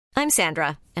I'm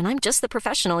Sandra, and I'm just the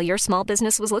professional your small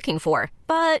business was looking for.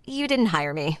 But you didn't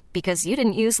hire me because you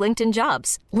didn't use LinkedIn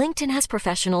Jobs. LinkedIn has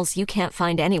professionals you can't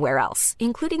find anywhere else,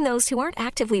 including those who aren't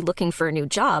actively looking for a new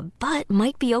job, but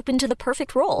might be open to the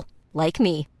perfect role, like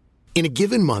me. In a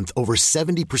given month, over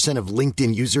 70% of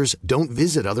LinkedIn users don't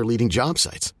visit other leading job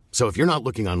sites. So if you're not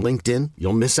looking on LinkedIn,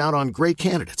 you'll miss out on great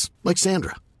candidates like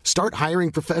Sandra. Start hiring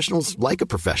professionals like a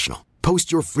professional.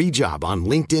 Post your free job on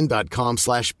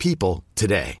linkedin.com/people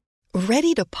today.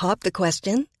 Ready to pop the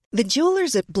question? The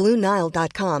jewelers at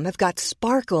BlueNile.com have got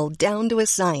sparkle down to a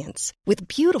science with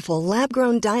beautiful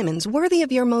lab-grown diamonds worthy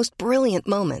of your most brilliant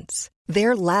moments.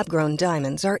 Their lab-grown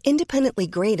diamonds are independently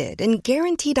graded and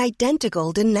guaranteed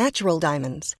identical to natural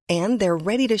diamonds, and they're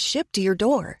ready to ship to your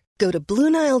door. Go to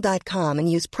BlueNile.com and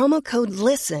use promo code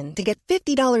LISTEN to get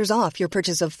 $50 off your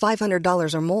purchase of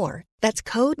 $500 or more. That's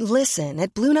code LISTEN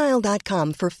at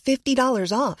BlueNile.com for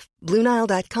 $50 off.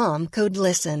 BlueNile.com, code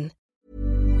LISTEN.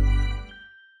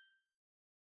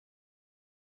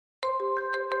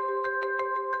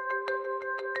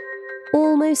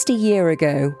 Almost a year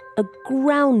ago, a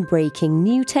groundbreaking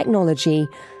new technology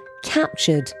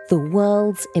captured the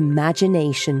world's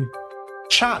imagination.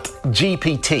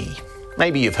 ChatGPT.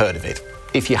 Maybe you've heard of it.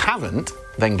 If you haven't,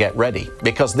 then get ready,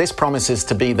 because this promises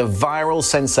to be the viral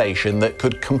sensation that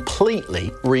could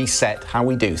completely reset how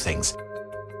we do things.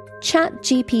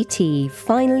 ChatGPT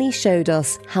finally showed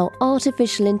us how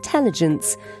artificial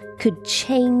intelligence could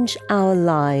change our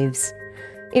lives.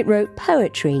 It wrote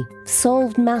poetry,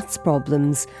 solved maths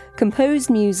problems, composed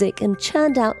music, and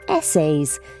churned out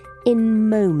essays in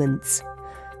moments.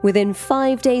 Within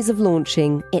 5 days of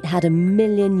launching, it had 1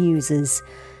 million users.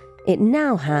 It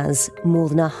now has more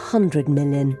than 100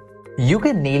 million. You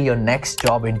can nail your next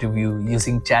job interview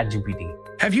using ChatGPT.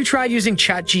 Have you tried using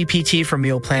ChatGPT for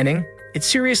meal planning? It's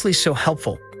seriously so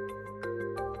helpful.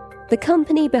 The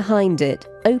company behind it,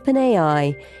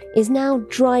 OpenAI, is now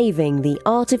driving the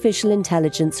artificial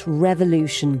intelligence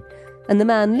revolution, and the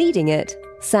man leading it,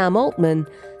 Sam Altman,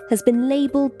 has been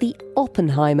labelled the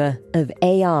Oppenheimer of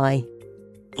AI.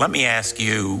 Let me ask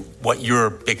you what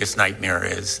your biggest nightmare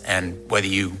is and whether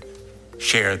you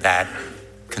share that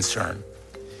concern.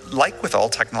 Like with all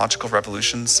technological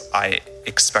revolutions, I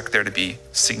expect there to be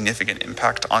significant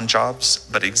impact on jobs,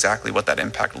 but exactly what that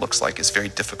impact looks like is very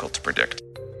difficult to predict.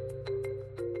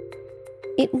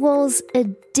 It was a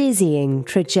dizzying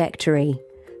trajectory.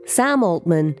 Sam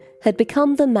Altman had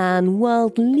become the man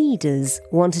world leaders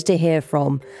wanted to hear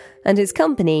from, and his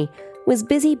company was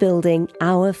busy building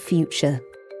our future.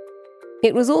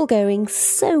 It was all going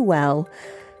so well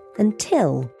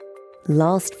until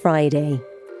last Friday.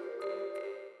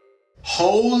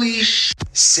 Holy sh!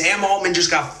 Sam Altman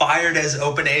just got fired as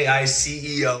OpenAI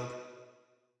CEO.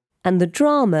 And the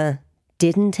drama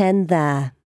didn't end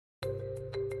there.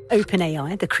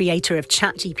 OpenAI, the creator of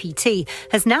ChatGPT,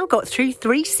 has now got through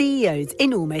 3 CEOs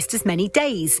in almost as many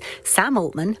days: Sam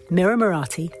Altman, Mira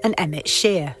Murati, and Emmett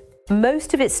Shear.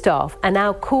 Most of its staff are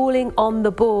now calling on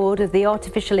the board of the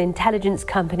artificial intelligence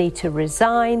company to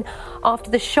resign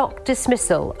after the shock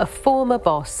dismissal of former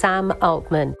boss Sam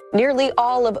Altman. Nearly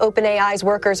all of OpenAI's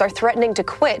workers are threatening to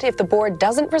quit if the board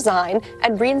doesn't resign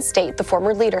and reinstate the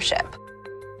former leadership.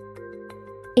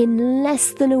 In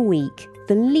less than a week,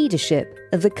 the leadership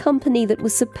of the company that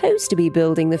was supposed to be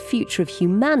building the future of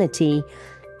humanity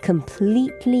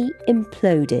completely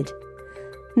imploded.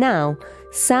 Now,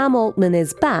 Sam Altman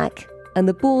is back, and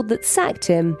the board that sacked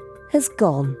him has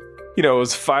gone. You know, it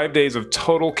was 5 days of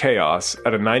total chaos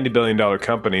at a $90 billion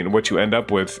company, and what you end up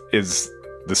with is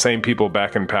the same people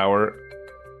back in power.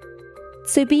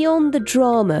 So beyond the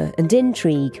drama and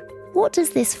intrigue, what does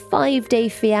this 5-day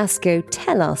fiasco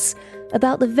tell us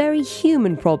about the very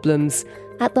human problems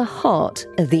at the heart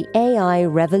of the AI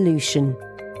revolution?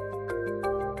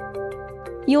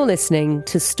 You're listening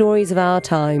to Stories of Our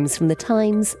Times from The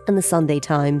Times and The Sunday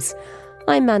Times.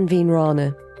 I'm Manveen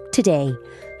Rana. Today,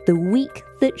 the week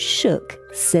that shook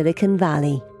Silicon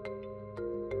Valley.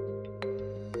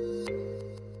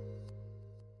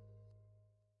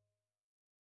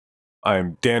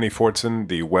 I'm Danny Fortson,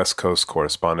 the West Coast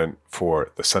correspondent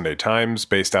for The Sunday Times,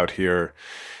 based out here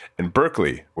in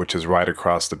Berkeley, which is right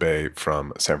across the bay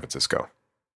from San Francisco.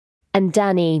 And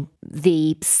Danny,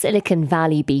 the Silicon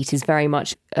Valley beat is very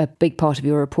much a big part of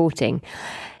your reporting.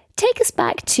 Take us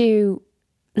back to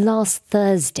last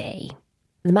Thursday.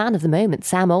 The man of the moment,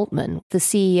 Sam Altman, the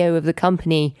CEO of the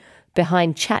company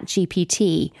behind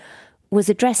ChatGPT, was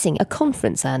addressing a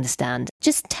conference, I understand.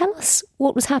 Just tell us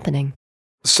what was happening.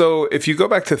 So if you go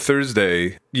back to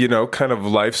Thursday, you know, kind of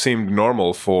life seemed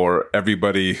normal for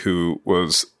everybody who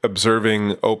was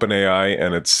observing OpenAI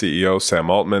and its CEO, Sam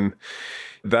Altman.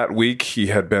 that week he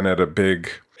had been at a big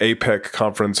APEC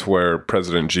conference where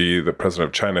President Xi, the president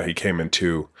of China, he came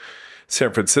into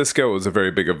San Francisco. It was a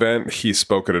very big event. He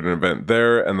spoke at an event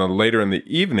there. And then later in the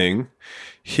evening,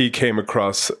 he came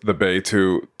across the bay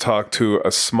to talk to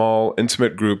a small,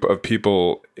 intimate group of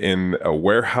people in a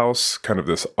warehouse, kind of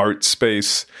this art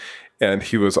space. And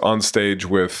he was on stage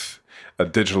with a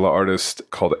digital artist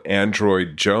called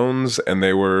Android Jones. And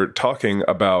they were talking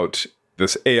about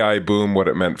this AI boom, what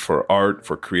it meant for art,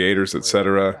 for creators,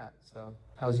 etc.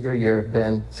 How's your year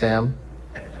been, Sam?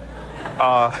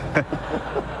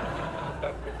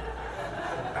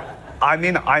 I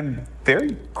mean, I'm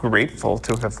very grateful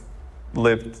to have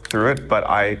lived through it, but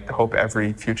I hope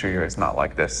every future year is not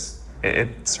like this.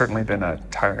 It's certainly been a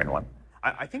tiring one.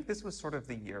 I think this was sort of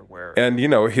the year where... And, you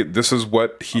know, this is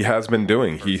what he has been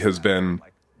doing. He has been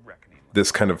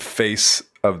this kind of face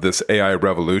of this AI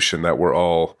revolution that we're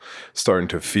all starting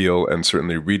to feel and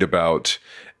certainly read about,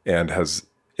 and has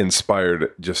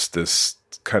inspired just this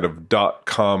kind of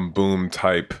 .com boom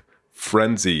type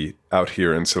frenzy out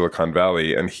here in Silicon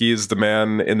Valley. And he's the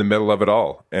man in the middle of it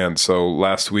all. And so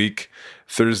last week,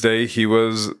 Thursday, he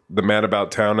was the man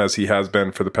about town, as he has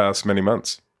been for the past many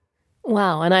months.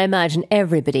 Wow. And I imagine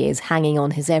everybody is hanging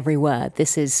on his every word.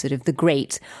 This is sort of the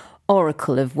great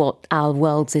oracle of what our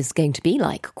world is going to be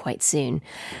like quite soon.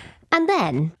 And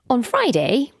then on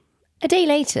Friday, a day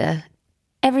later,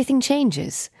 everything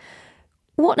changes.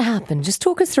 What happened? Just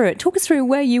talk us through it. Talk us through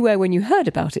where you were when you heard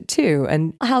about it too,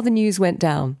 and how the news went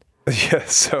down. Yeah,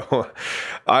 so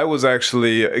I was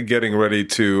actually getting ready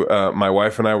to, my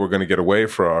wife and I were going to get away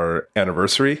for our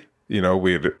anniversary. You know,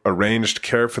 we had arranged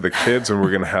care for the kids, and we're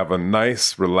going to have a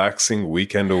nice, relaxing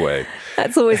weekend away.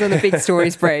 That's always on the big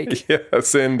stories break.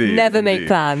 Yes, indeed. Never make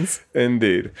plans.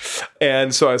 Indeed.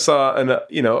 And so I saw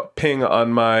a ping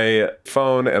on my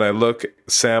phone, and I look,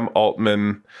 Sam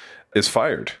Altman is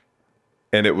fired.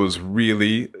 And it was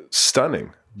really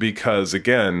stunning because,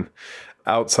 again,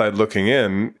 outside looking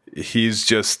in, he's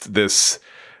just this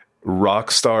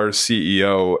rock star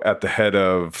CEO at the head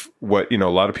of what, a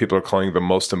lot of people are calling the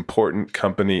most important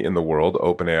company in the world,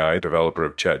 OpenAI, developer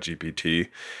of ChatGPT.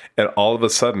 And all of a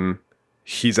sudden,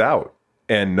 he's out.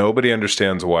 And nobody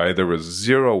understands why. There was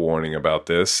zero warning about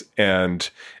this. And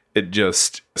it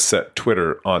just set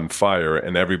Twitter on fire.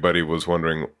 And everybody was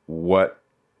wondering what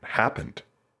happened.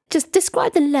 Just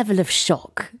describe the level of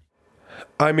shock.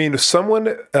 I mean,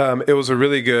 it was a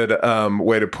really good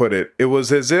way to put it. It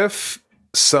was as if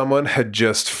someone had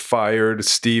just fired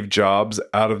Steve Jobs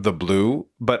out of the blue,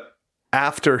 but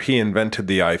after he invented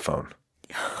the iPhone.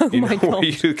 Oh my God. Where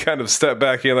you kind of step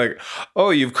back and you're like, oh,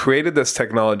 you've created this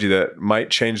technology that might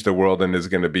change the world and is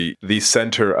going to be the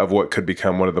center of what could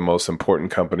become one of the most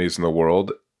important companies in the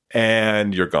world,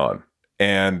 and you're gone.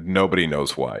 And nobody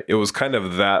knows why. It was kind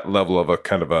of that level of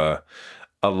a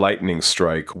lightning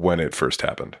strike when it first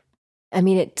happened. I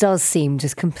mean, it does seem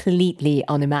just completely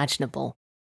unimaginable.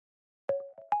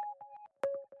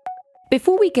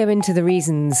 Before we go into the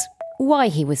reasons why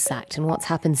he was sacked and what's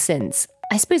happened since,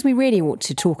 I suppose we really ought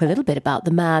to talk a little bit about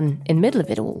the man in the middle of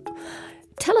it all.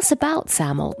 Tell us about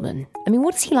Sam Altman. I mean,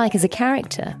 what is he like as a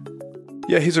character?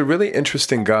 Yeah, he's a really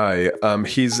interesting guy.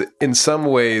 He's in some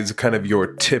ways kind of your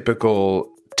typical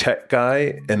tech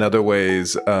guy. In other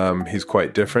ways, he's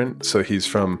quite different. So he's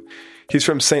from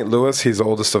St. Louis. He's the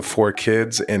oldest of 4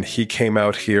 kids, and he came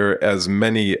out here, as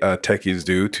many techies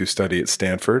do, to study at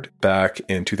Stanford back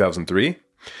in 2003.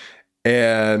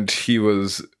 And he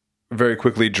was very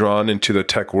quickly drawn into the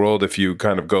tech world. If you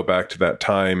kind of go back to that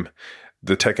time,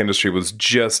 the tech industry was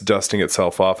just dusting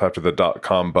itself off after the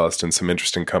 .com bust, and some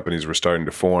interesting companies were starting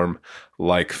to form,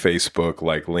 like Facebook,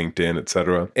 like LinkedIn,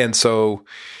 etc. And so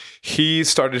he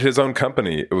started his own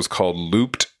company. It was called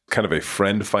Looped, kind of a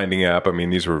friend-finding app. I mean,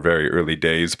 these were very early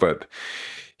days, but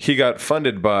he got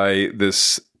funded by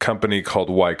this company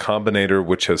called Y Combinator,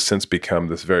 which has since become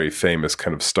this very famous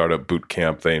kind of startup boot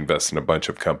camp. They invest in a bunch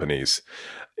of companies,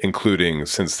 including,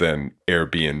 since then,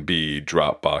 Airbnb,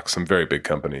 Dropbox, some very big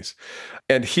companies.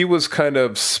 And he was kind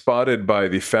of spotted by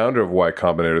the founder of Y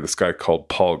Combinator, this guy called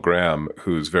Paul Graham,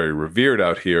 who's very revered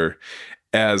out here,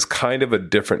 as kind of a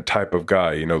different type of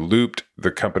guy. Looped,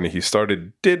 the company he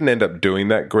started, didn't end up doing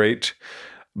that great,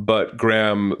 but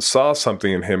Graham saw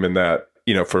something in him in that,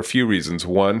 for a few reasons.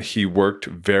 One, he worked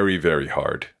very, very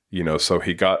hard. So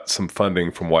he got some funding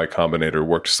from Y Combinator,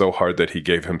 worked so hard that he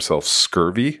gave himself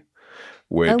scurvy.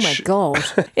 Oh my God.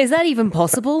 Is that even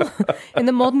possible in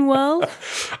the modern world?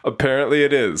 Apparently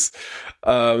it is.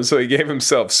 So he gave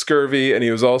himself scurvy, and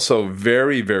he was also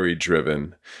very, very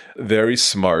driven, very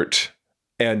smart,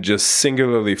 and just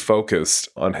singularly focused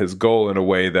on his goal in a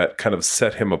way that kind of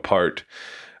set him apart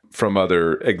from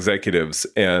other executives.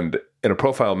 And in a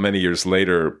profile many years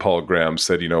later, Paul Graham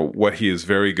said, what he is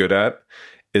very good at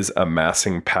is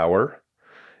amassing power.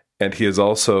 And he is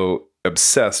also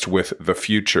obsessed with the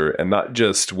future, and not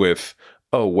just with,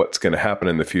 what's going to happen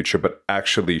in the future, but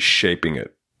actually shaping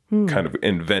it, kind of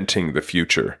inventing the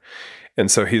future. And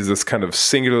so he's this kind of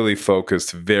singularly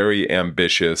focused, very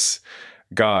ambitious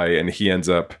guy, and he ends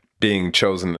up being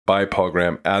chosen by Paul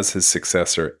Graham as his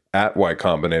successor at Y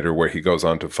Combinator, where he goes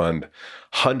on to fund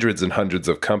hundreds and hundreds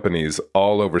of companies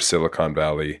all over Silicon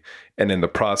Valley, and in the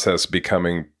process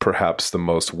becoming perhaps the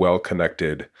most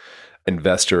well-connected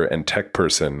investor and tech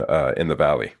person in the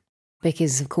Valley.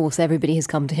 Because, of course, everybody has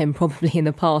come to him probably in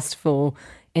the past for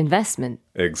investment.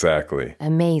 Exactly.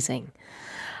 Amazing.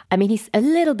 I mean, he's a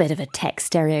little bit of a tech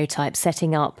stereotype,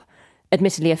 setting up,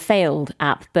 admittedly, a failed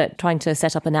app, but trying to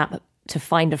set up an app to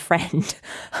find a friend.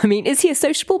 I mean, is he a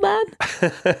sociable man?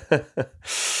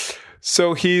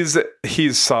 So he's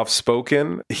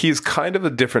soft-spoken. He's kind of a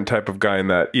different type of guy in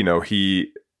that,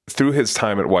 he, through his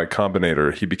time at Y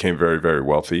Combinator, he became very, very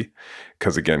wealthy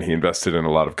because, again, he invested in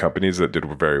a lot of companies that did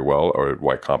very well, or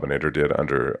Y Combinator did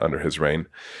under his reign.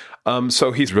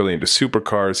 So he's really into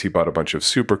supercars. He bought a bunch of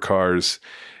supercars.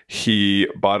 He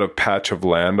bought a patch of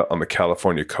land on the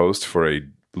California coast for a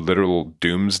literal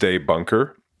doomsday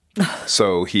bunker.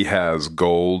 So he has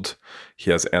gold, he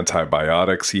has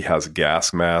antibiotics, he has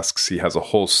gas masks, he has a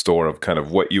whole store of kind of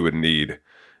what you would need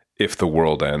if the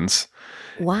world ends.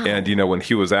 Wow. And, when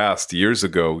he was asked years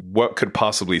ago, what could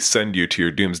possibly send you to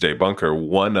your doomsday bunker,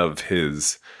 one of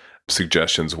his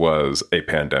suggestions was a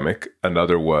pandemic.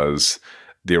 Another was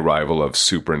the arrival of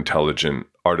super intelligent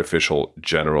artificial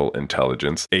general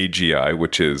intelligence, AGI,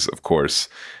 which is, of course,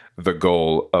 the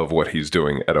goal of what he's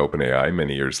doing at OpenAI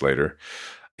many years later.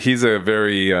 He's a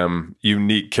very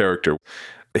unique character.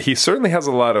 He certainly has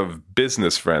a lot of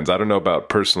business friends. I don't know about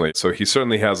personally. So he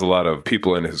certainly has a lot of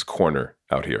people in his corner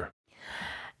out here.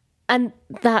 And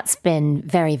that's been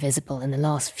very visible in the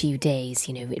last few days.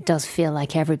 It does feel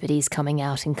like everybody's coming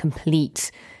out in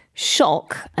complete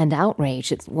shock and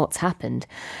outrage at what's happened.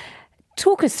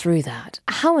 Talk us through that.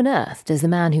 How on earth does the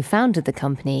man who founded the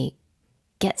company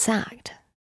get sacked?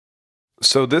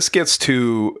 So this gets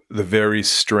to the very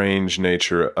strange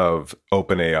nature of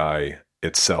OpenAI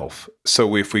itself.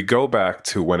 So if we go back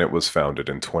to when it was founded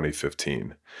in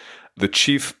 2015, the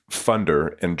chief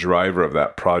funder and driver of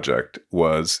that project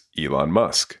was Elon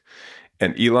Musk.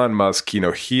 And Elon Musk,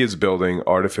 he is building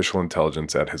artificial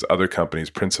intelligence at his other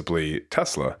companies, principally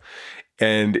Tesla.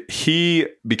 And he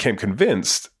became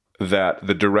convinced that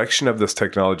the direction of this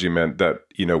technology meant that,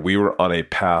 we were on a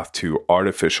path to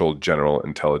artificial general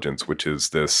intelligence, which is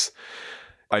this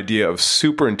idea of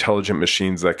super intelligent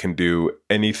machines that can do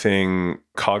anything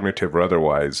cognitive or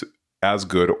otherwise as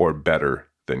good or better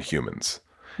than humans.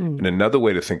 And another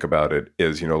way to think about it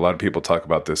is, a lot of people talk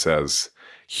about this as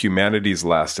humanity's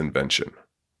last invention.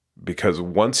 Because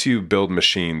once you build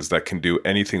machines that can do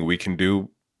anything we can do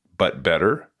but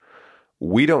better,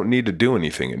 we don't need to do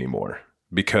anything anymore,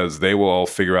 because they will all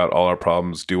figure out all our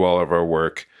problems, do all of our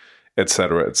work, et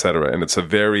cetera, et cetera. And it's a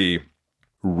very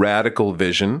radical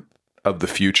vision of the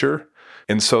future.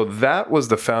 And so that was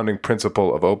the founding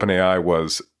principle of OpenAI,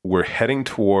 was we're heading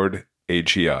toward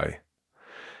AGI.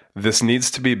 This needs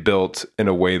to be built in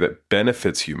a way that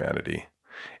benefits humanity.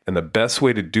 And the best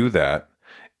way to do that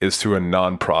is through a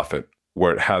nonprofit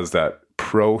where it has that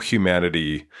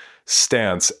pro-humanity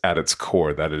stance at its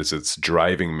core. That is its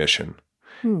driving mission.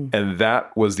 And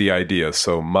that was the idea.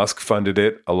 So Musk funded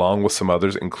it along with some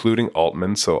others, including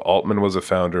Altman. So Altman was a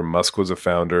founder, Musk was a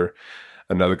founder,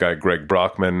 another guy, Greg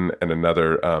Brockman, and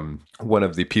another one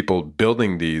of the people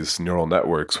building these neural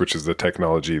networks, which is the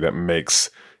technology that makes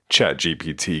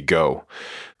ChatGPT go,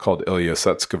 called Ilya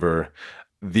Sutskever.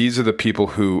 These are the people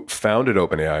who founded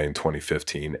OpenAI in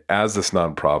 2015 as this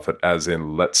nonprofit, as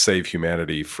in, let's save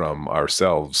humanity from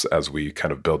ourselves as we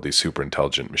kind of build these super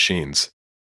intelligent machines.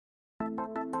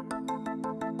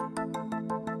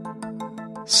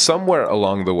 Somewhere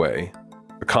along the way,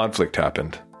 a conflict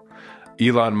happened.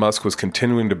 Elon Musk was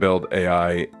continuing to build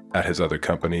AI at his other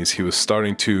companies. He was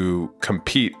starting to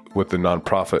compete with the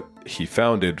nonprofit he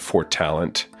founded for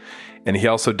talent. And he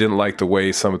also didn't like the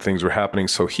way some things were happening,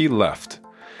 so he left.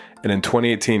 And in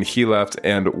 2018, he left,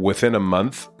 and within a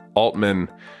month, Altman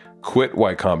quit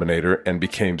Y Combinator and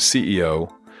became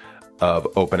CEO of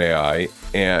OpenAI.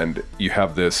 And you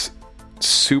have this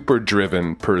super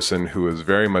driven person who is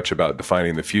very much about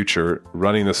defining the future,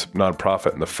 running this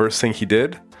nonprofit. And the first thing he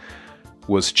did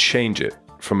was change it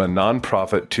from a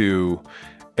nonprofit to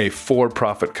a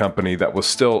for-profit company that was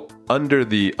still under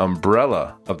the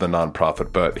umbrella of the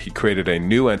nonprofit, but he created a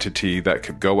new entity that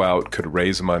could go out, could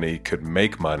raise money, could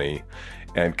make money,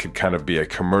 and could kind of be a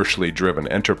commercially driven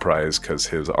enterprise, because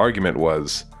his argument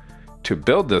was, to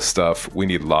build this stuff, we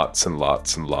need lots and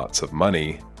lots and lots of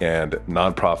money, and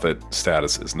nonprofit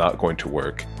status is not going to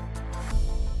work.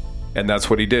 And that's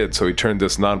what he did. So he turned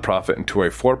this nonprofit into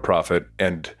a for-profit,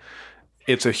 and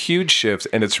it's a huge shift.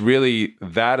 And it's really,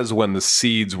 that is when the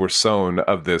seeds were sown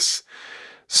of this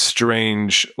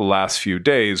strange last few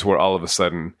days where all of a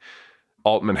sudden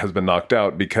Altman has been knocked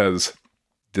out, because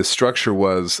the structure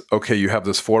was, okay, you have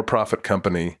this for-profit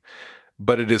company,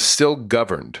 but it is still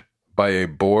governed by a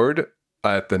board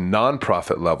at the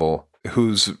nonprofit level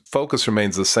whose focus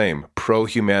remains the same.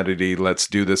 Pro-humanity, let's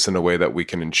do this in a way that we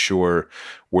can ensure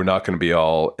we're not going to be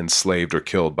all enslaved or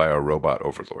killed by our robot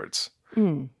overlords.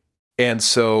 And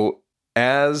so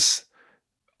as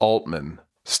Altman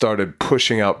started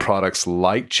pushing out products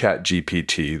like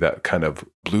ChatGPT that kind of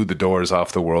blew the doors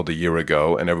off the world a year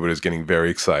ago, and everybody's getting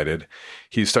very excited,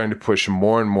 he's starting to push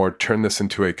more and more, turn this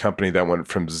into a company that went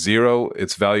from zero,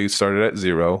 its value started at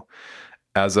zero.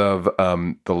 As of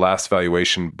the last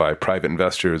valuation by private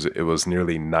investors, it was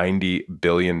nearly $90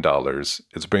 billion.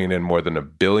 It's bringing in more than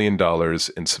 $1 billion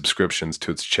in subscriptions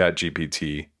to its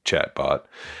ChatGPT chatbot.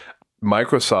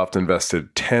 Microsoft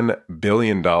invested $10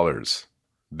 billion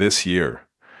this year.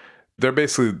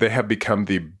 They have become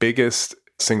the biggest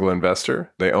single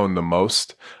investor. They own the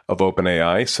most of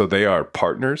OpenAI, so they are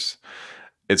partners.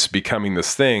 It's becoming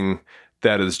this thing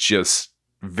that is just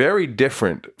very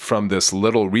different from this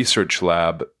little research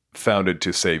lab founded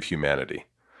to save humanity.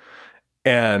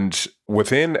 And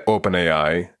within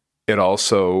OpenAI, it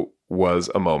also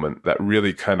was a moment that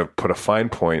really kind of put a fine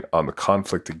point on the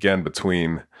conflict again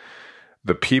between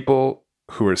the people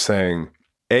who are saying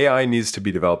AI needs to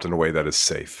be developed in a way that is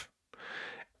safe.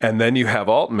 And then you have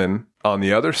Altman on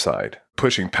the other side,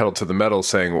 pushing pedal to the metal,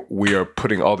 saying we are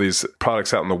putting all these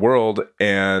products out in the world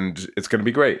and it's going to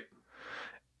be great.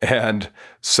 And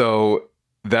so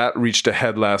that reached a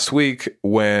head last week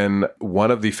when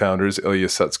one of the founders, Ilya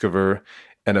Sutskever,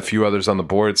 and a few others on the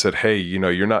board said, hey,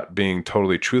 you're not being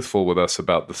totally truthful with us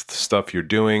about the stuff you're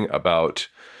doing, about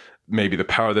maybe the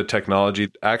power of the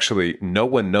technology. Actually, no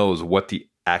one knows what the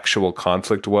actual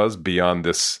conflict was beyond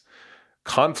this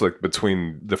conflict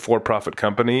between the for-profit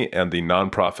company and the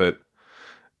nonprofit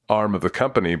arm of the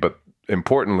company. But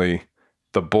importantly,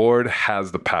 the board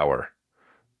has the power.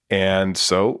 And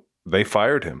so they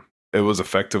fired him. It was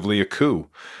effectively a coup.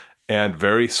 And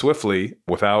very swiftly,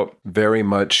 without very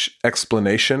much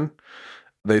explanation,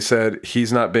 they said,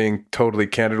 he's not being totally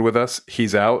candid with us.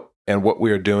 He's out. And what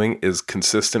we are doing is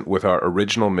consistent with our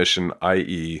original mission,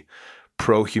 i.e.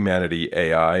 pro-humanity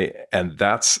AI. And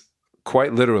that's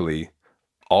quite literally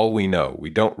all we know. We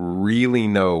don't really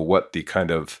know what the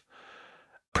kind of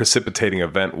precipitating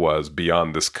event was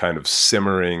beyond this kind of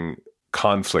simmering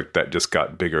conflict that just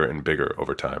got bigger and bigger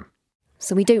over time.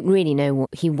 So we don't really know what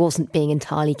he wasn't being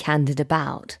entirely candid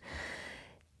about.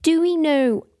 Do we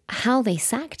know how they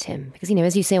sacked him? Because,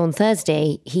 as you say, on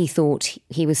Thursday, he thought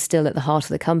he was still at the heart of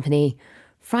the company.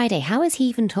 Friday, how is he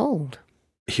even told?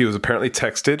 He was apparently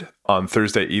texted on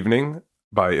Thursday evening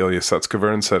by Ilya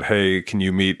Sutskever and said, hey, can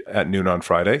you meet at noon on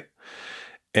Friday?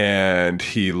 And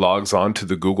he logs on to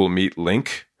the Google Meet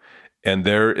link, and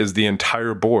there is the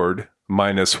entire board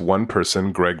minus one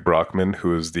person, Greg Brockman,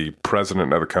 who is the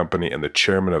president of the company and the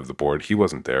chairman of the board. He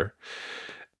wasn't there.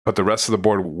 But the rest of the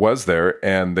board was there,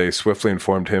 and they swiftly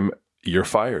informed him, you're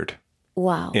fired.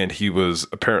 Wow. And he was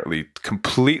apparently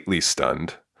completely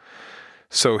stunned.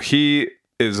 So he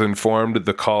is informed,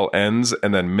 the call ends,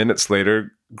 and then minutes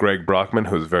later, Greg Brockman,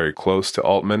 who is very close to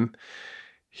Altman,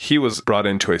 he was brought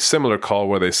into a similar call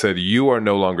where they said, you are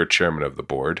no longer chairman of the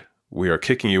board. We are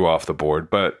kicking you off the board,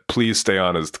 but please stay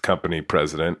on as the company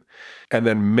president. And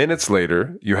then minutes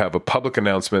later, you have a public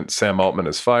announcement. Sam Altman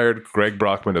is fired. Greg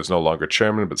Brockman is no longer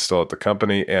chairman, but still at the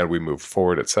company, and we move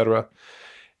forward, etc.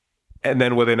 And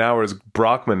then within hours,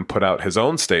 Brockman put out his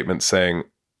own statement saying,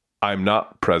 I'm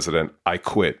not president. I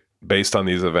quit. Based on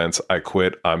these events, I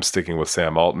quit. I'm sticking with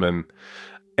Sam Altman.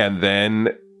 And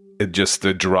then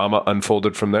the drama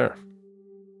unfolded from there.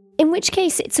 In which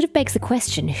case, it sort of begs the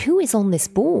question, who is on this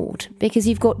board? Because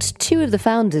you've got two of the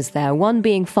founders there, one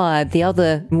being fired, the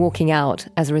other walking out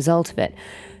as a result of it.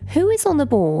 Who is on the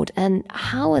board, and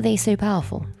how are they so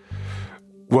powerful?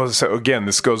 Well, so again,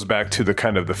 this goes back to the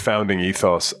kind of the founding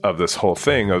ethos of this whole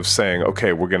thing of saying,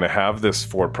 okay, we're going to have this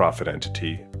for-profit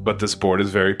entity, but this board is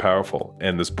very powerful,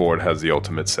 and this board has the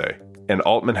ultimate say. And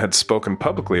Altman had spoken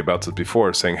publicly about this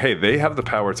before, saying, hey, they have the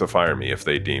power to fire me if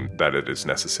they deem that it is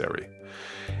necessary.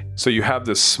 So you have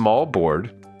this small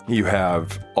board. You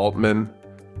have Altman,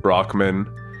 Brockman,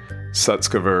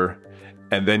 Sutskever,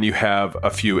 and then you have a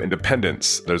few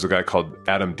independents. There's a guy called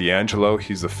Adam D'Angelo.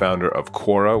 He's the founder of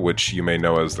Quora, which you may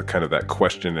know as the kind of that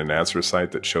question and answer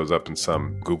site that shows up in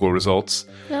some Google results.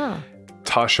 Yeah.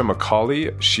 Tasha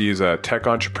McCauley, she's a tech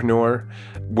entrepreneur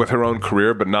with her own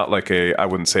career, but not like I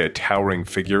wouldn't say a towering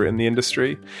figure in the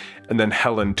industry. And then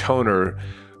Helen Toner,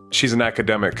 she's an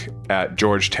academic at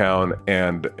Georgetown,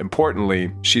 and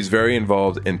importantly, she's very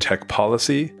involved in tech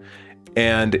policy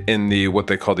and in the what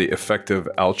they call the effective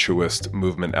altruist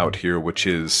movement out here, which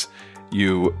is,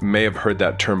 you may have heard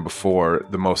that term before.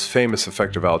 The most famous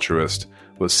effective altruist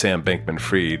was Sam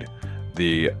Bankman-Fried,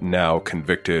 the now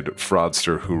convicted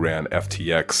fraudster who ran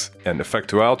FTX. And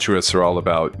effective altruists are all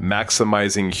about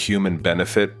maximizing human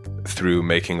benefit through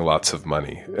making lots of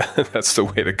money. That's the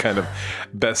way to kind of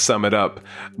best sum it up.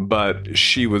 But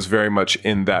she was very much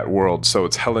in that world. So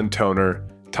it's Helen Toner,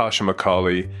 Tasha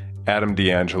McCauley, Adam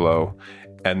D'Angelo,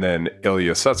 and then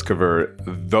Ilya Sutskever.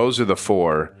 Those are the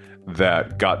four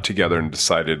that got together and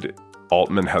decided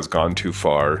Altman has gone too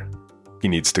far. He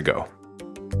needs to go.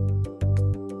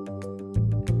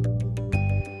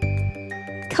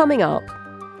 Coming up,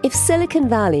 if Silicon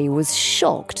Valley was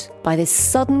shocked by this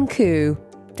sudden coup,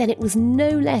 then it was no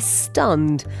less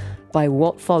stunned by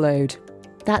what followed.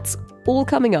 That's all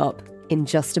coming up in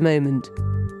just a moment.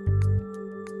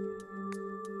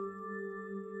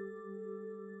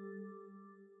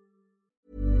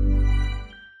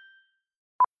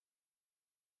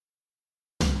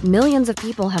 Millions of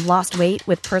people have lost weight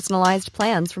with personalized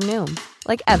plans from Noom.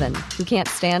 Like Evan, who can't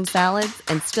stand salads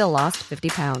and still lost 50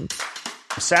 pounds.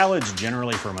 Salads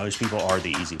generally for most people are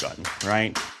the easy button,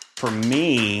 right? For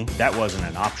me, that wasn't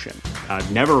an option. I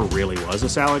never really was a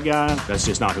salad guy. That's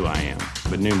just not who I am.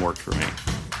 But Noom worked for me.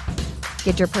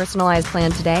 Get your personalized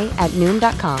plan today at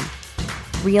Noom.com.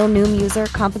 Real Noom user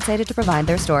compensated to provide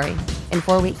their story. In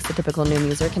 4 weeks, the typical Noom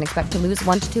user can expect to lose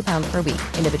 1 to 2 pounds per week.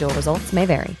 Individual results may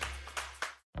vary.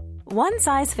 One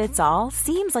size fits all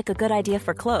seems like a good idea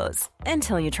for clothes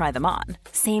until you try them on.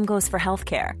 Same goes for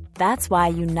healthcare. That's why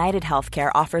United Healthcare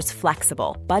offers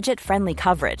flexible, budget-friendly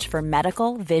coverage for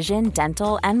medical, vision,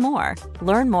 dental, and more.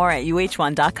 Learn more at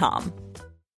uh1.com.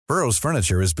 Burrow's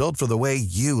furniture is built for the way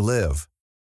you live.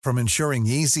 From ensuring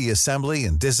easy assembly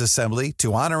and disassembly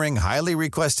to honoring highly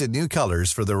requested new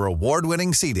colors for their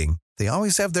award-winning seating, they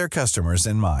always have their customers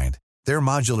in mind. Their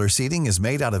modular seating is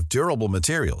made out of durable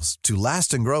materials to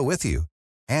last and grow with you.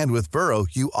 And with Burrow,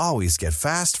 you always get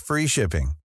fast, free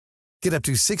shipping. Get up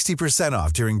to 60%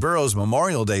 off during Burrow's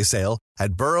Memorial Day sale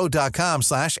at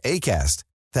burrow.com/ACAST.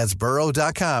 That's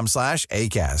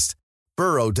burrow.com/ACAST.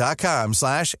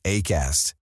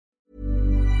 burrow.com/ACAST.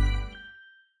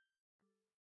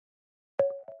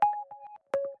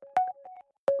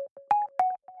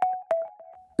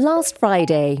 Last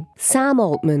Friday, Sam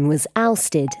Altman was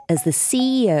ousted as the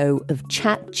CEO of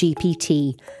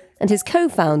ChatGPT, and his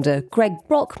co-founder, Greg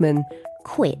Brockman,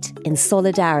 quit in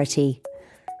solidarity.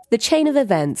 The chain of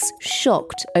events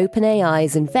shocked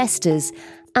OpenAI's investors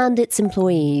and its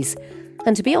employees,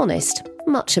 and to be honest,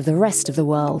 much of the rest of the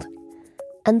world.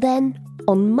 And then,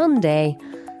 on Monday,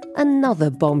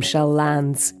 another bombshell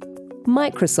lands.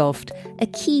 Microsoft, a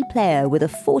key player with a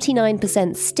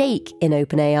 49% stake in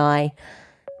OpenAI,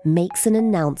 makes an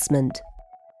announcement.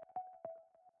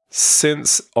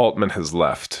 Since Altman has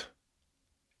left,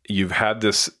 you've had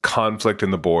this conflict in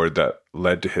the board that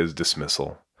led to his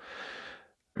dismissal.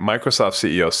 Microsoft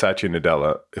CEO Satya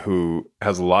Nadella, who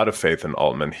has a lot of faith in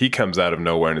Altman, he comes out of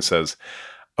nowhere and says,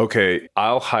 okay,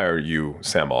 I'll hire you,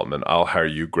 Sam Altman. I'll hire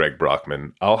you, Greg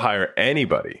Brockman. I'll hire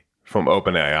anybody from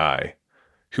OpenAI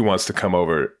who wants to come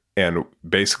over and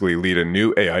basically lead a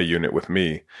new AI unit with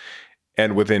me.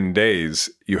 And within days,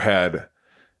 you had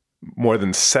more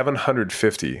than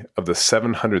 750 of the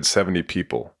 770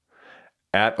 people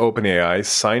at OpenAI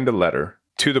signed a letter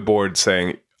to the board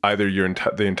saying either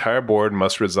the entire board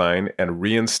must resign and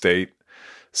reinstate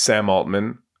Sam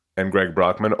Altman and Greg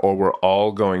Brockman, or we're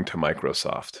all going to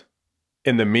Microsoft.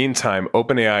 In the meantime,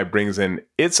 OpenAI brings in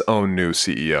its own new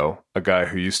CEO, a guy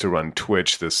who used to run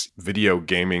Twitch, this video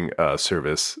gaming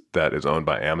service that is owned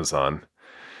by Amazon.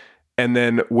 And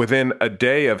then within a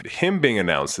day of him being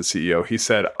announced as CEO, he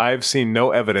said, I've seen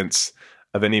no evidence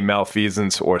of any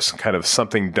malfeasance or some kind of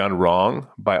something done wrong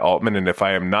by Altman. And if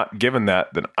I am not given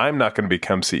that, then I'm not going to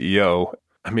become CEO.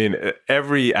 I mean,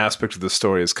 every aspect of the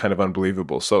story is kind of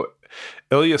unbelievable. So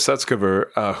Ilya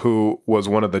Sutskever, who was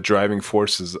one of the driving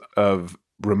forces of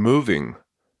removing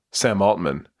Sam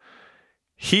Altman,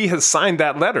 he has signed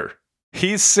that letter.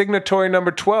 He's signatory number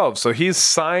 12. So he's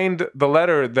signed the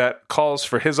letter that calls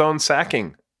for his own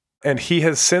sacking. And he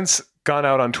has since gone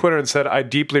out on Twitter and said, I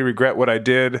deeply regret what I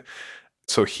did.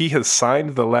 So he has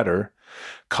signed the letter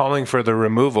calling for the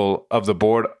removal of the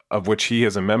board of which he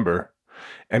is a member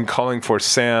and calling for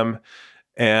Sam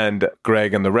and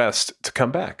Greg and the rest to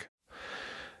come back.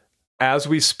 As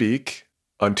we speak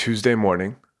on Tuesday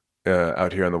morning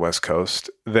out here on the West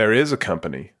Coast, there is a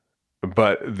company,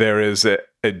 but there is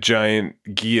a giant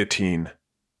guillotine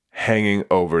hanging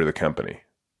over the company.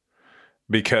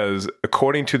 Because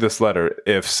according to this letter,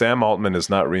 if Sam Altman is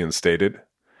not reinstated,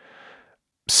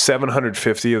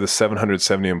 750 of the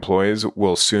 770 employees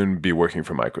will soon be working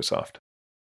for Microsoft.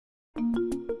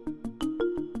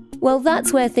 Well,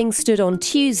 that's where things stood on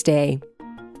Tuesday.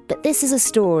 But this is a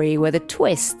story where the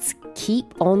twists keep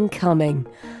on coming.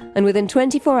 And within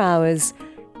 24 hours,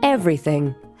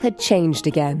 everything had changed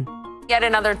again. Yet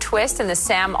another twist in the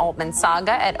Sam Altman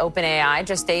saga at OpenAI.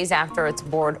 Just days after its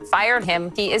board fired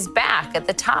him, he is back at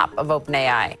the top of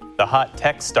OpenAI. The hot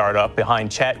tech startup behind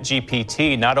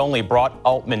ChatGPT not only brought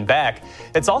Altman back,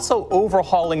 it's also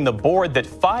overhauling the board that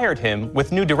fired him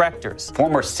with new directors.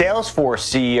 Former Salesforce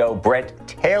CEO Brett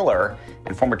Taylor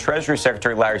and former Treasury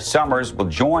Secretary Larry Summers will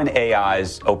join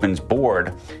AI's Open's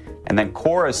board. And then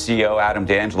Quora's CEO Adam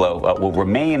D'Angelo will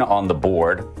remain on the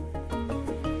board.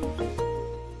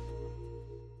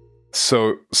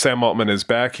 So Sam Altman is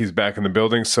back. He's back in the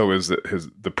building. So is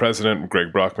the president,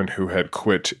 Greg Brockman, who had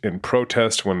quit in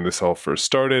protest when this all first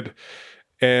started.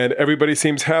 And everybody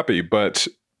seems happy. But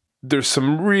there's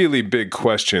some really big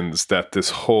questions that this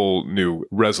whole new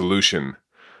resolution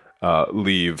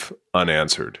leave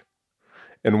unanswered.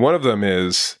 And one of them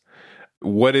is,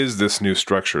 what is this new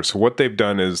structure? So what they've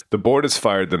done is the board has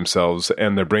fired themselves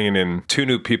and they're bringing in two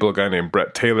new people, a guy named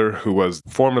Brett Taylor, who was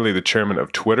formerly the chairman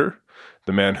of Twitter,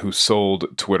 the man who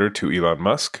sold Twitter to Elon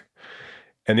Musk.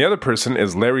 And the other person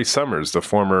is Larry Summers, the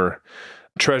former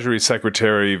Treasury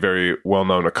Secretary, very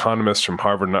well-known economist from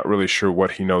Harvard. Not really sure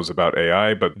what he knows about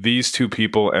AI, but these two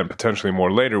people, and potentially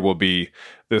more later, will be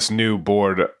this new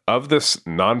board of this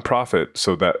nonprofit.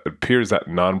 So that it appears that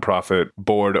nonprofit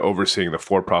board overseeing the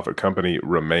for-profit company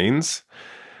remains.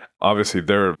 Obviously,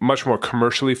 they're much more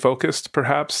commercially focused,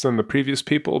 perhaps, than the previous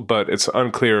people, but it's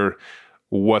unclear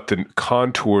what the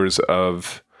contours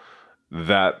of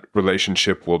that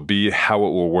relationship will be, how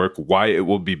it will work, why it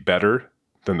will be better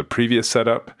than the previous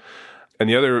setup. And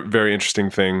the other very interesting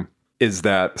thing is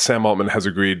that Sam Altman has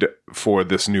agreed for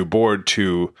this new board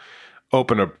to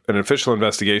open an official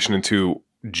investigation into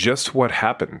just what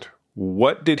happened.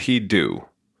 What did he do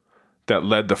that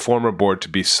led the former board to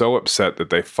be so upset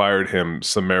that they fired him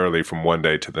summarily from one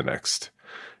day to the next?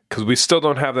 Because we still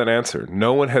don't have that answer.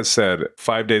 No one has said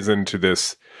 5 days into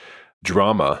this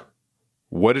drama,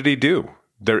 what did he do?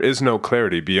 There is no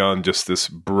clarity beyond just this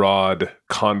broad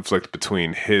conflict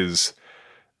between his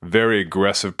very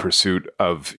aggressive pursuit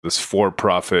of this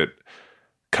for-profit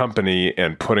company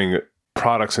and putting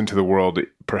products into the world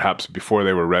perhaps before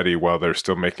they were ready while they're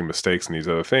still making mistakes and these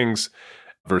other things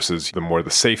versus the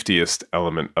safetiest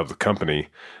element of the company.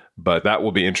 But that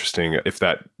will be interesting if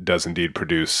that does indeed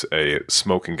produce a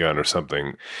smoking gun or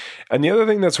something. And the other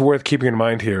thing that's worth keeping in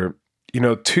mind here,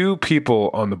 two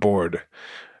people on the board,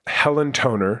 Helen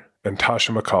Toner and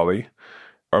Tasha McCauley,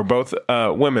 are both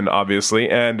women, obviously,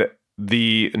 and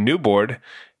the new board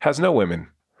has no women.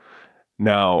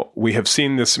 Now, we have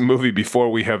seen this movie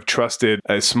before. We have trusted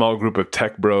a small group of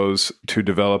tech bros to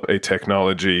develop a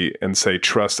technology and say,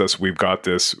 trust us, we've got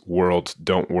this, world,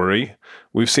 don't worry.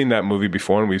 We've seen that movie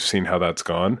before and we've seen how that's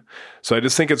gone. So I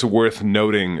just think it's worth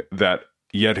noting that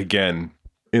yet again,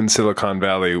 in Silicon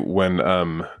Valley, when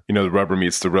the rubber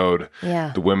meets the road,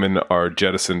 the women are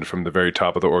jettisoned from the very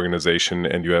top of the organization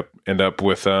and you end up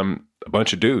with a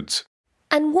bunch of dudes.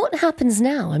 And what happens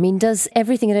now? I mean, does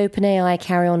everything at OpenAI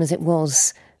carry on as it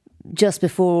was just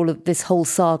before all of this whole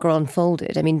saga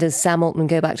unfolded? I mean, does Sam Altman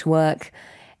go back to work?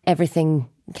 Everything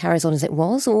carries on as it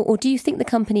was? Or do you think the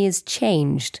company has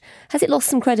changed? Has it lost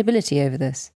some credibility over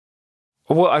this?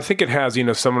 Well, I think it has.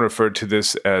 Someone referred to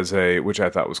this as which I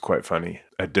thought was quite funny,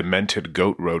 a demented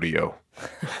goat rodeo.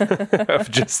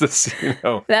 Of just this,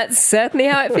 That's certainly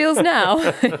how it feels now.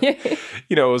 It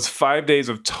was 5 days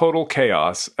of total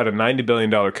chaos at a $90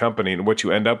 billion company. And what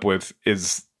you end up with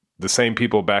is the same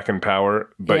people back in power,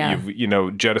 but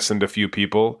you've, jettisoned a few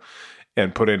people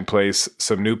and put in place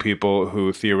some new people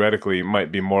who theoretically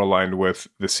might be more aligned with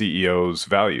the CEO's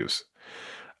values.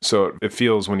 So it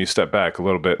feels, when you step back a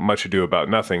little bit, much ado about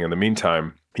nothing. In the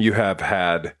meantime, you have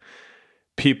had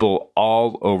people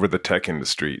all over the tech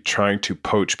industry trying to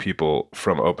poach people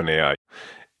from OpenAI.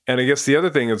 And I guess the other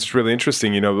thing that's really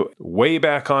interesting, way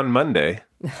back on Monday,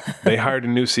 they hired a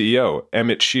new CEO,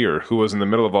 Emmett Shear, who was in the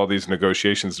middle of all these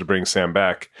negotiations to bring Sam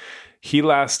back. He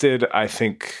lasted, I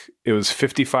think it was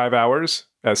 55 hours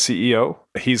as CEO.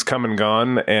 He's come and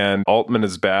gone, and Altman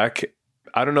is back.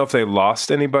 I don't know if they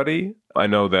lost anybody. I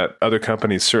know that other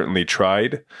companies certainly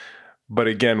tried. But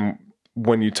again,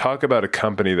 when you talk about a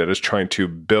company that is trying to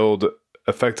build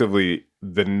effectively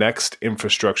the next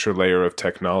infrastructure layer of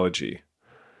technology,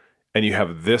 and you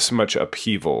have this much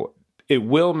upheaval, it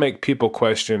will make people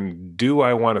question, do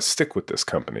I want to stick with this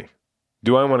company?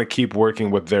 Do I want to keep working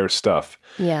with their stuff?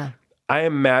 Yeah. I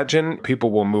imagine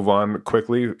people will move on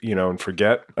quickly, and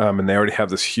forget. And they already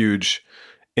have this huge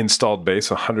installed base.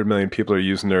 100 million people are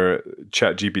using their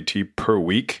ChatGPT per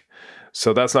week.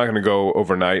 So that's not going to go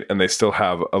overnight. And they still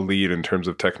have a lead in terms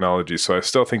of technology. So I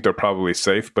still think they're probably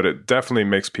safe, but it definitely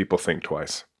makes people think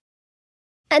twice.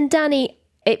 And Danny,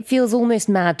 it feels almost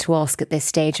mad to ask at this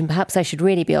stage, and perhaps I should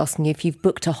really be asking you if you've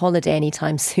booked a holiday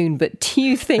anytime soon, but do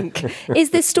you think, is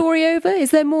this story over?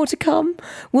 Is there more to come?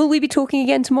 Will we be talking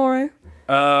again tomorrow?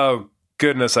 Oh,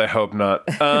 goodness, I hope not.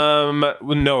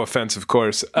 No offense, of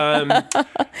course.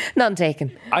 None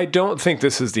taken. I don't think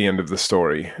this is the end of the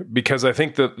story, because I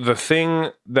think that the thing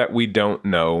that we don't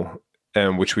know,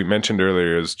 and which we mentioned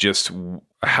earlier, is just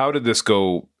how did this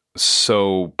go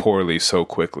so poorly so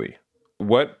quickly?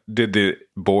 What did the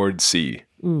board see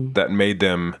that made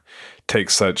them take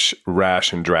such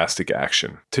rash and drastic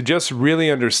action? To just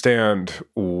really understand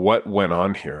what went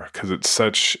on here, because it's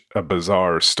such a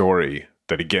bizarre story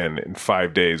that, again, in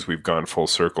 5 days, we've gone full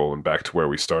circle and back to where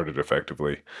we started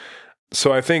effectively.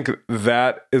 So I think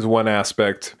that is one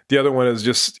aspect. The other one is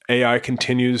just AI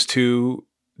continues to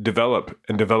develop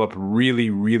and develop really,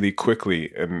 really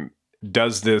quickly. And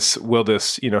will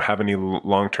this, have any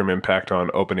long-term impact on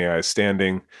OpenAI's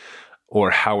standing, or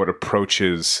how it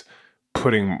approaches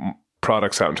putting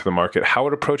products out into the market, how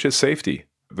it approaches safety,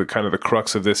 the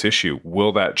crux of this issue?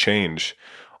 Will that change?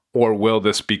 Or will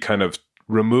this be kind of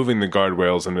removing the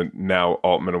guardrails, and now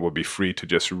Altman will be free to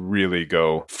just really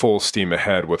go full steam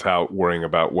ahead without worrying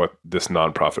about what this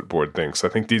nonprofit board thinks? I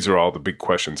think these are all the big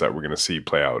questions that we're going to see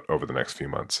play out over the next few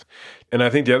months. And I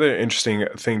think the other interesting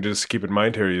thing to just keep in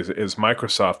mind here is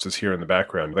Microsoft is here in the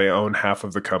background. They own half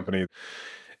of the company.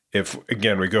 If,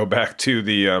 again, we go back to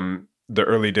the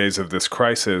early days of this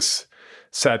crisis,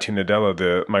 Satya Nadella,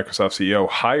 the Microsoft CEO,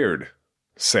 hired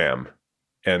Sam.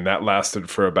 And that lasted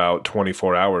for about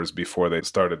 24 hours before they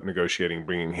started negotiating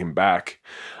bringing him back.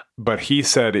 But he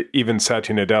said, even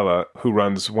Satya Nadella, who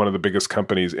runs one of the biggest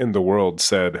companies in the world,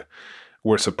 said,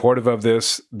 we're supportive of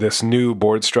this. This new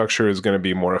board structure is going to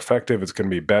be more effective. It's going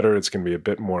to be better. It's going to be a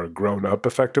bit more grown up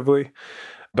effectively.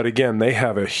 But again, they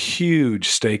have a huge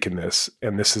stake in this.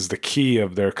 And this is the key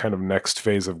of their kind of next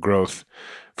phase of growth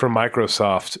for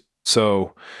Microsoft.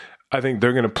 So I think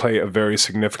they're going to play a very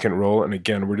significant role. And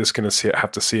again, we're just going to have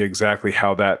to see exactly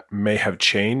how that may have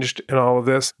changed in all of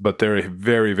this. But they're a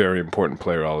very, very important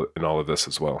player in all of this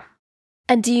as well.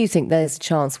 And do you think there's a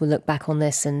chance we'll look back on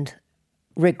this and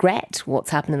regret what's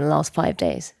happened in the last 5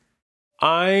 days?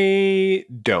 I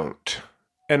don't.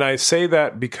 And I say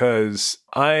that because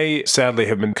I sadly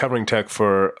have been covering tech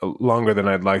for longer than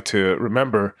I'd like to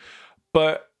remember.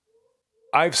 But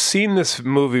I've seen this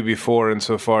movie before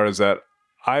insofar as that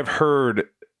I've heard,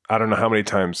 I don't know how many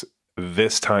times,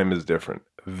 this time is different.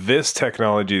 This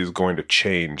technology is going to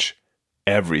change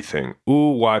everything.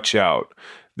 Ooh, watch out.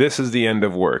 This is the end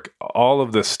of work. All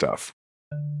of this stuff.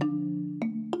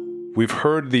 We've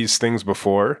heard these things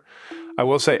before. I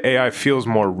will say AI feels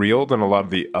more real than a lot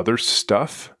of the other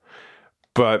stuff.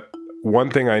 But one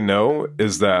thing I know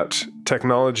is that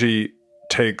technology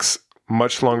takes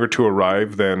much longer to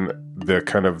arrive than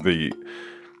the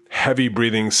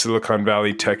heavy-breathing Silicon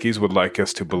Valley techies would like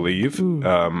us to believe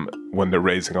when they're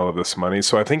raising all of this money.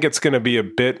 So I think it's going to be a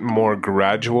bit more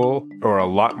gradual, or a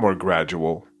lot more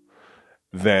gradual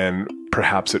than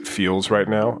perhaps it feels right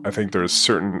now. I think there's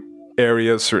certain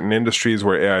areas, certain industries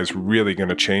where AI is really going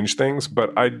to change things.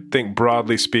 But I think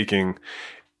broadly speaking,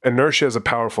 inertia is a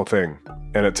powerful thing,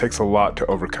 and it takes a lot to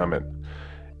overcome it.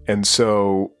 And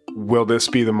so will this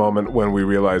be the moment when we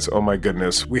realize, oh my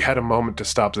goodness, we had a moment to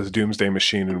stop this doomsday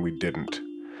machine and we didn't?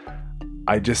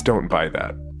 I just don't buy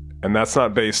that. And that's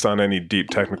not based on any deep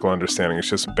technical understanding. It's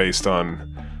just based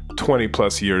on 20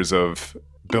 plus years of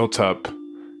built up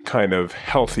kind of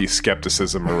healthy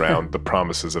skepticism around the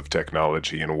promises of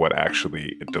technology and what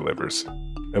actually it delivers,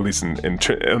 at least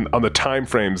on the time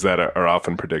frames that are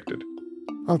often predicted.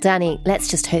 Well, Danny, let's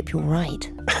just hope you're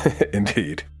right.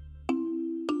 Indeed.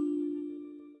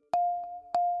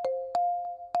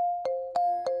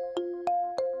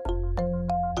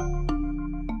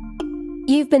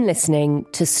 You've been listening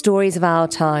to Stories of Our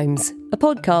Times, a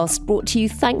podcast brought to you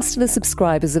thanks to the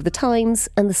subscribers of The Times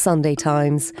and The Sunday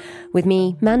Times, with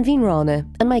me, Manveen Rana,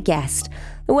 and my guest,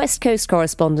 the West Coast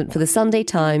correspondent for The Sunday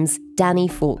Times, Danny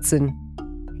Fortson.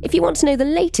 If you want to know the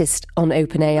latest on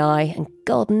OpenAI, and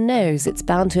God knows it's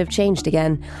bound to have changed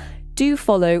again, do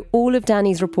follow all of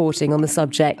Danny's reporting on the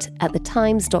subject at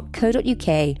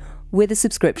thetimes.co.uk with a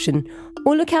subscription,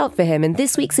 or look out for him in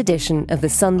this week's edition of The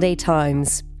Sunday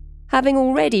Times. Having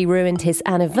already ruined his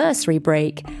anniversary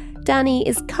break, Danny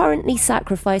is currently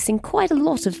sacrificing quite a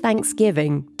lot of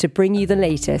Thanksgiving to bring you the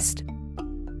latest.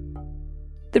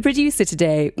 The producer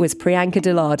today was Priyanka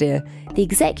Deladia, the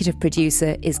executive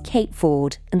producer is Kate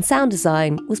Ford, and sound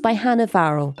design was by Hannah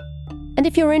Farrell. And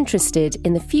if you're interested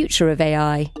in the future of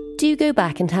AI, do go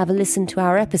back and have a listen to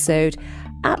our episode,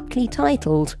 aptly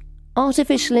titled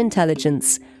Artificial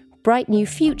Intelligence, Bright New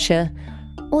Future,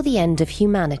 or the End of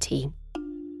Humanity.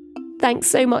 Thanks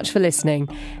so much for listening,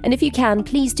 and if you can,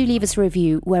 please do leave us a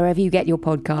review wherever you get your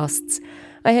podcasts.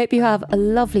 I hope you have a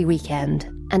lovely weekend,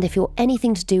 and if you're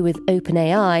anything to do with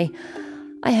OpenAI,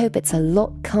 I hope it's a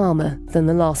lot calmer than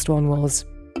the last one was.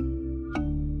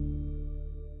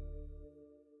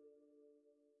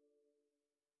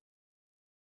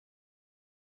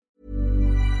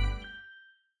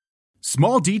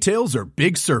 Small details are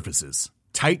big surfaces.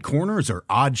 Tight corners are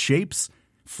odd shapes.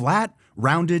 Flat,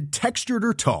 rounded, textured,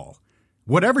 or tall.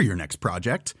 Whatever your next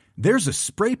project, there's a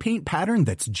spray paint pattern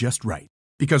that's just right.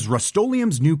 Because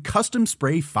Rust-Oleum's new Custom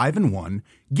Spray 5-in-1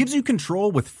 gives you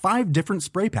control with 5 different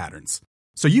spray patterns.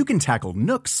 So you can tackle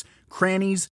nooks,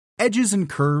 crannies, edges, and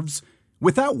curves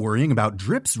without worrying about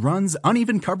drips, runs,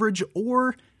 uneven coverage,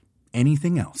 or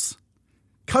anything else.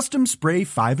 Custom Spray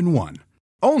 5-in-1.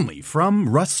 Only from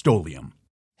Rust-Oleum.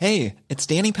 Hey, it's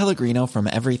Danny Pellegrino from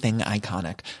Everything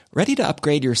Iconic. Ready to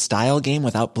upgrade your style game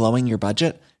without blowing your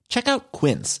budget? Check out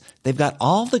Quince. They've got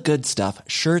all the good stuff,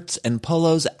 shirts and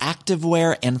polos,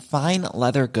 activewear, and fine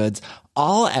leather goods,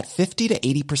 all at 50 to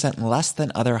 80% less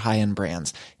than other high-end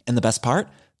brands. And the best part?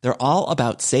 They're all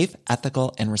about safe,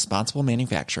 ethical, and responsible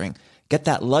manufacturing. Get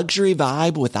that luxury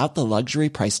vibe without the luxury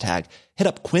price tag. Hit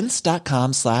up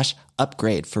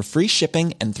quince.com/upgrade for free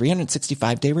shipping and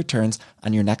 365-day returns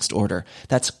on your next order.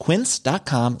 That's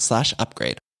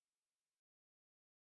quince.com/upgrade.